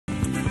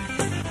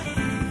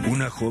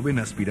Una joven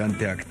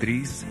aspirante a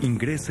actriz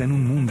ingresa en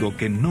un mundo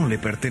que no le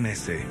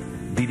pertenece.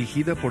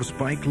 Dirigida por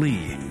Spike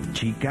Lee,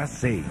 Chica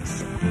 6.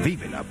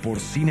 Vívela por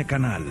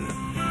Cinecanal.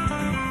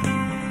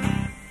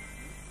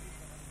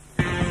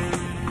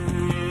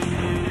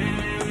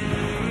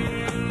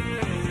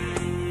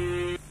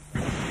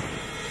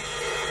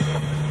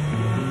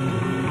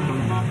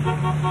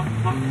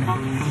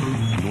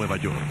 Nueva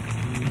York.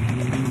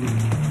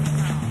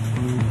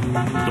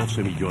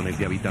 12 millones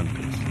de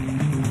habitantes.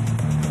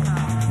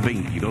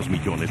 22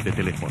 millones de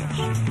teléfonos.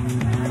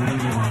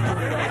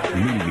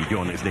 1.000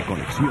 millones de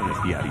conexiones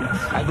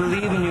diarias. I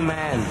believe in you,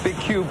 man. Big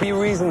Q, be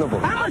reasonable.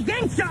 I'm a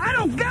gangster. I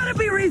don't gotta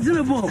be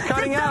reasonable.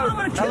 Cutting out. I'm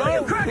gonna kill Hello?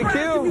 you, crack Big rock,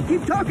 Q? if you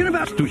keep talking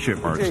about... Stu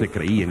Shepard se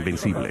creía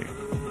invencible.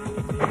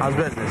 How's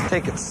business?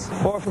 Tickets.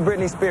 4 for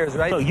Britney Spears,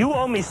 right? So you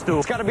owe me, Stu.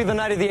 It's gotta be the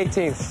night of the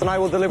 18th, and I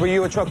will deliver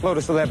you a truckload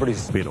of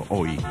celebrities. Pero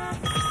hoy,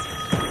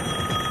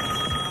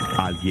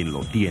 alguien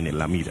lo tiene en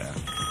la mira.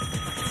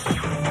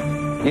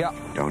 Yeah.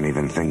 Don't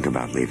even think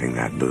about leaving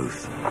that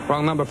booth.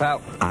 Wrong number,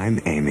 pal. I'm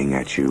aiming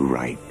at you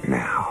right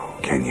now.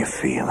 Can you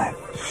feel it?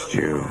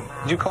 Stu.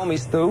 Did you call me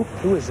Stu?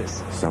 Who is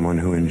this? Someone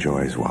who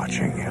enjoys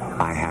watching you.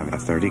 I have a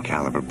 30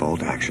 caliber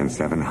bolt action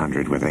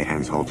 700 with a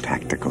Hensoldt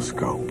tactical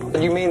scope.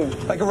 You mean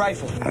like a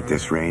rifle? At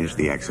this range,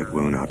 the exit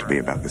wound ought to be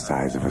about the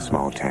size of a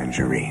small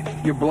tangerine.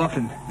 You're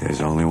bluffing.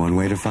 There's only one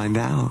way to find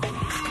out.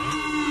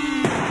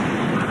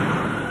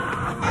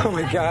 Oh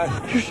my God,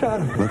 you shot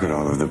him. Look at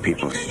all of the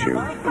people, Stu.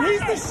 He's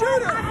the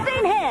shooter. I've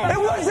seen him. It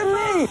wasn't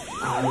me.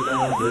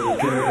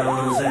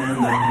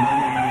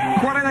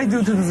 What did I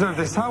do to deserve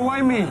this? How?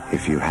 Why me?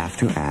 If you have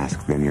to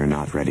ask, then you're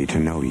not ready to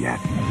know yet.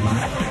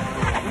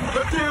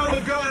 Look down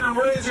the gun and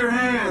raise your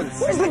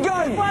hands. Where's the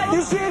gun? What?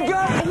 You see a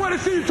gun? I want to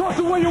see you talk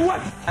to one you what?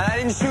 And I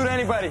didn't shoot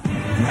anybody.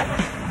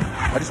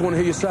 I just want to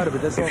hear your side of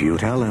it, that's all. If you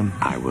tell him,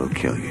 I will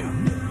kill you.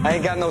 I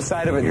ain't got no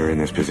side of it. You're in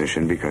this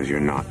position because you're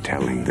not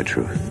telling the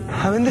truth.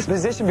 I'm in this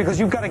position because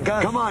you've got a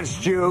gun. Come on,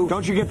 Stu.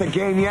 Don't you get the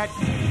game yet?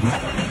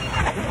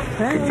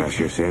 Confess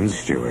your sins,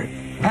 Stuart.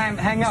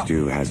 Hang up.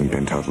 Stu hasn't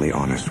been totally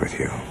honest with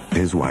you.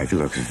 His wife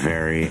looks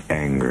very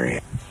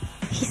angry.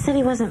 He said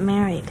he wasn't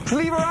married.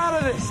 Leave her out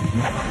of this.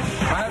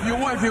 I have your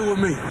wife here with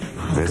me.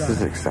 This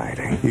is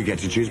exciting. You get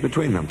to choose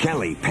between them.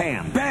 Kelly,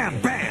 Pam, bam,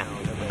 bam.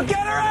 Get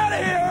her out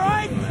of here, all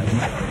right?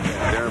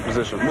 They're in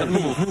position.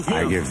 Move.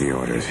 I give the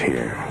orders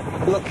here.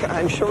 Look,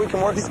 I'm sure we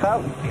can work this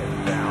out.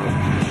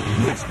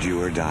 It's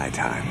do or die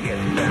time.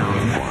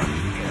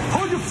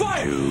 Hold your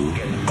fire. 1,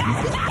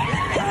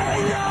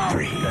 2,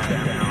 3.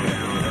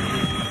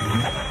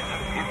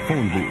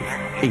 Phone booth.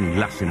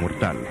 Enlace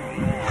mortal.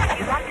 If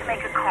you'd like to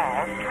make a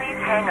call, please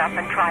hang up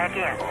and try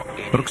again.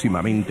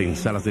 Próximamente en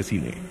salas de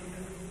cine.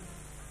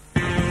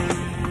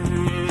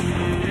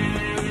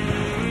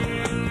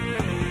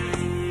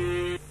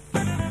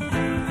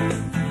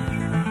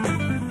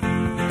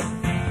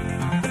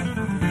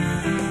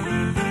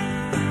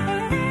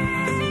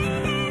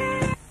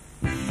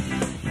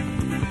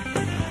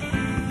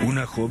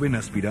 Una joven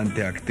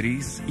aspirante a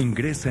actriz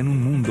ingresa en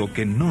un mundo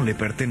que no le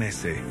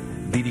pertenece.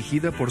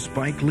 Dirigida por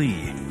Spike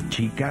Lee,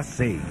 Chica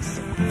 6.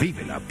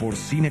 Vívela por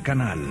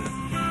Cinecanal.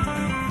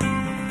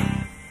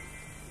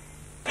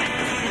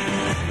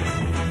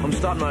 I'm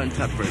starting my own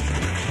tap group.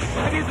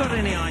 Have you got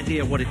any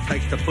idea what it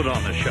takes to put on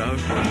a show?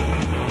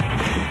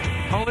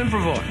 I'll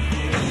improvise.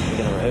 You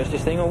gonna rehearse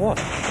this thing or what?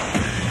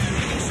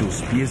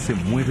 Sus pies se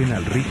mueven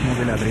al ritmo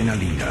de la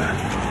adrenalina.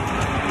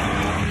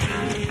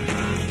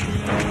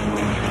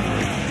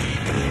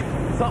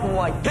 Something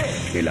like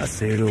this. El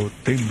acero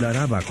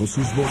temblará bajo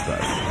sus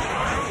botas.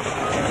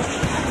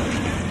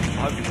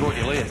 I hope you brought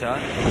your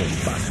leotard. Con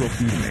paso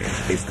firme.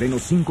 Estreno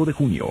 5 de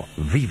junio.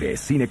 Vive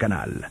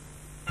Cinecanal.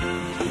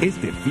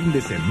 Este fin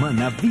de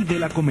semana vive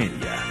la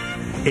comedia.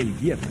 El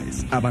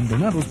viernes,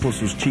 abandonados por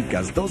sus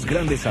chicas, dos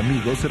grandes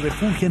amigos se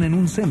refugian en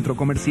un centro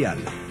comercial.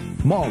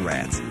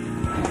 Mallrats.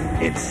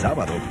 El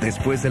sábado,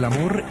 después del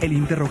amor, el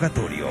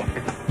interrogatorio.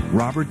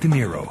 Robert De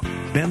Niro,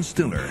 Ben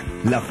Stiller,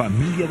 la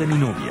familia de mi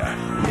novia.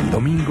 El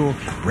domingo,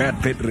 Brad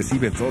Pitt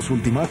recibe 2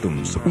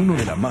 ultimátums, uno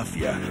de la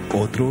mafia,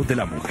 otro de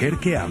la mujer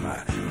que ama.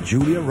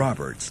 Julia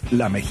Roberts,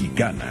 la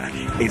mexicana.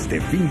 Este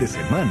fin de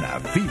semana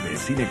vive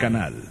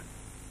Cinecanal.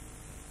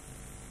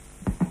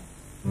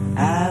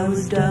 I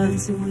was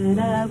dancing when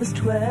I was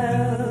 12.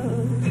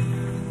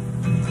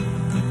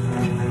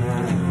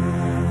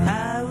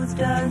 I was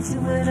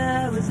dancing when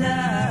I was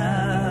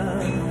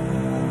out.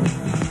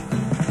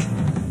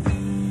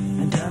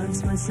 I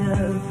danced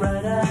myself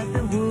right out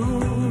the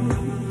womb.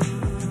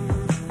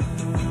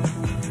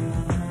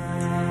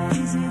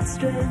 Is it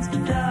strange to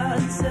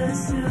dance so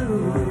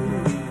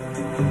soon?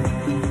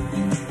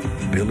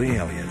 Billy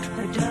Elliot,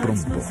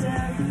 pronto.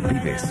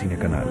 Vive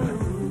Cinecanal.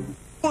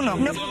 1.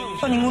 No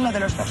con ninguno de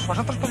los dos.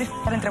 Vosotros podéis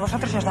jugar entre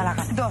vosotros si os da la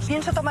gana. 2.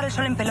 Pienso tomar el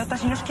sol en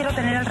pelotas y no os quiero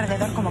tener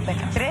alrededor como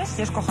perros. 3.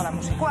 Yo escojo la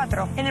música.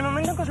 4. En el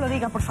momento que os lo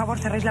diga, por favor,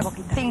 cerréis la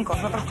boquita. 5.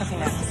 Vosotros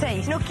cocinar.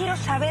 6. No quiero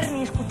saber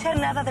ni escuchar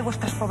nada de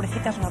vuestras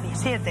pobrecitas novias.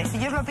 7. Si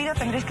yo os lo pido,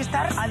 tendréis que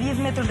estar a 10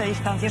 metros de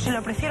distancia. Si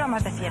lo prefiero, a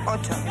más de 100.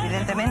 8.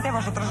 Evidentemente,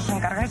 vosotros os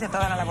encargáis de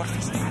toda la labor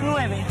física.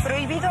 9.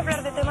 Prohibido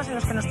hablar de temas en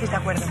los que no estéis de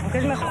acuerdo, aunque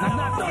es mejor.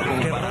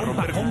 Que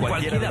rompa con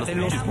cualquiera de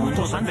los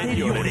puntos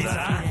anteriores.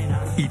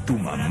 Y tu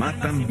mamá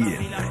también.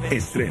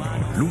 Estreno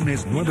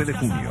lunes 9 de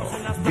junio.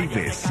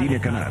 Vive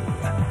Cinecanal.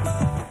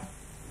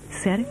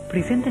 SER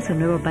presenta su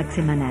nuevo pack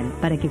semanal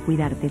para que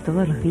cuidarte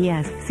todos los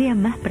días sea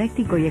más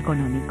práctico y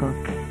económico.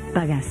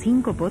 Paga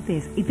 5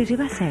 potes y te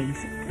llevas 6.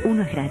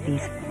 Uno es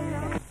gratis.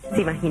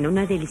 ¿Se imagina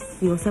una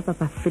deliciosa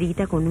papa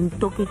frita con un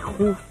toque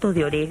justo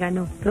de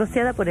orégano,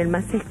 rociada por el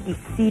más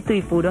exquisito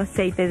y puro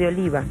aceite de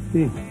oliva?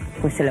 Sí.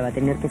 Pues se la va a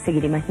tener que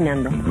seguir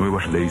imaginando.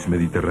 Nuevas leyes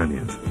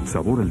mediterráneas.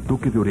 Sabor al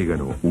toque de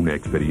orégano. Una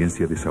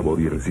experiencia de sabor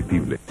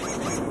irresistible.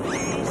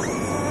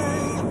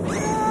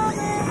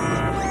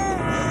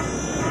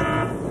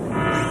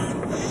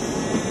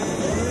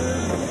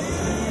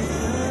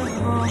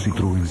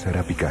 Citroën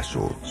será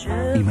Picasso.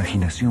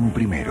 Imaginación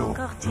primero.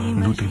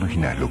 No te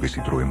imaginas lo que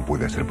Citroën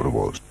puede hacer por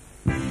vos.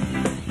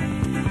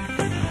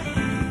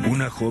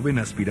 Una joven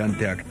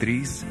aspirante a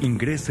actriz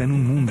ingresa en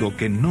un mundo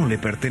que no le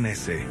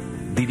pertenece.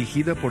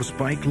 Dirigida por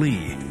Spike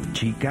Lee,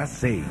 Chica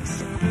 6.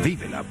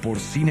 Vívela por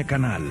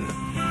Cinecanal.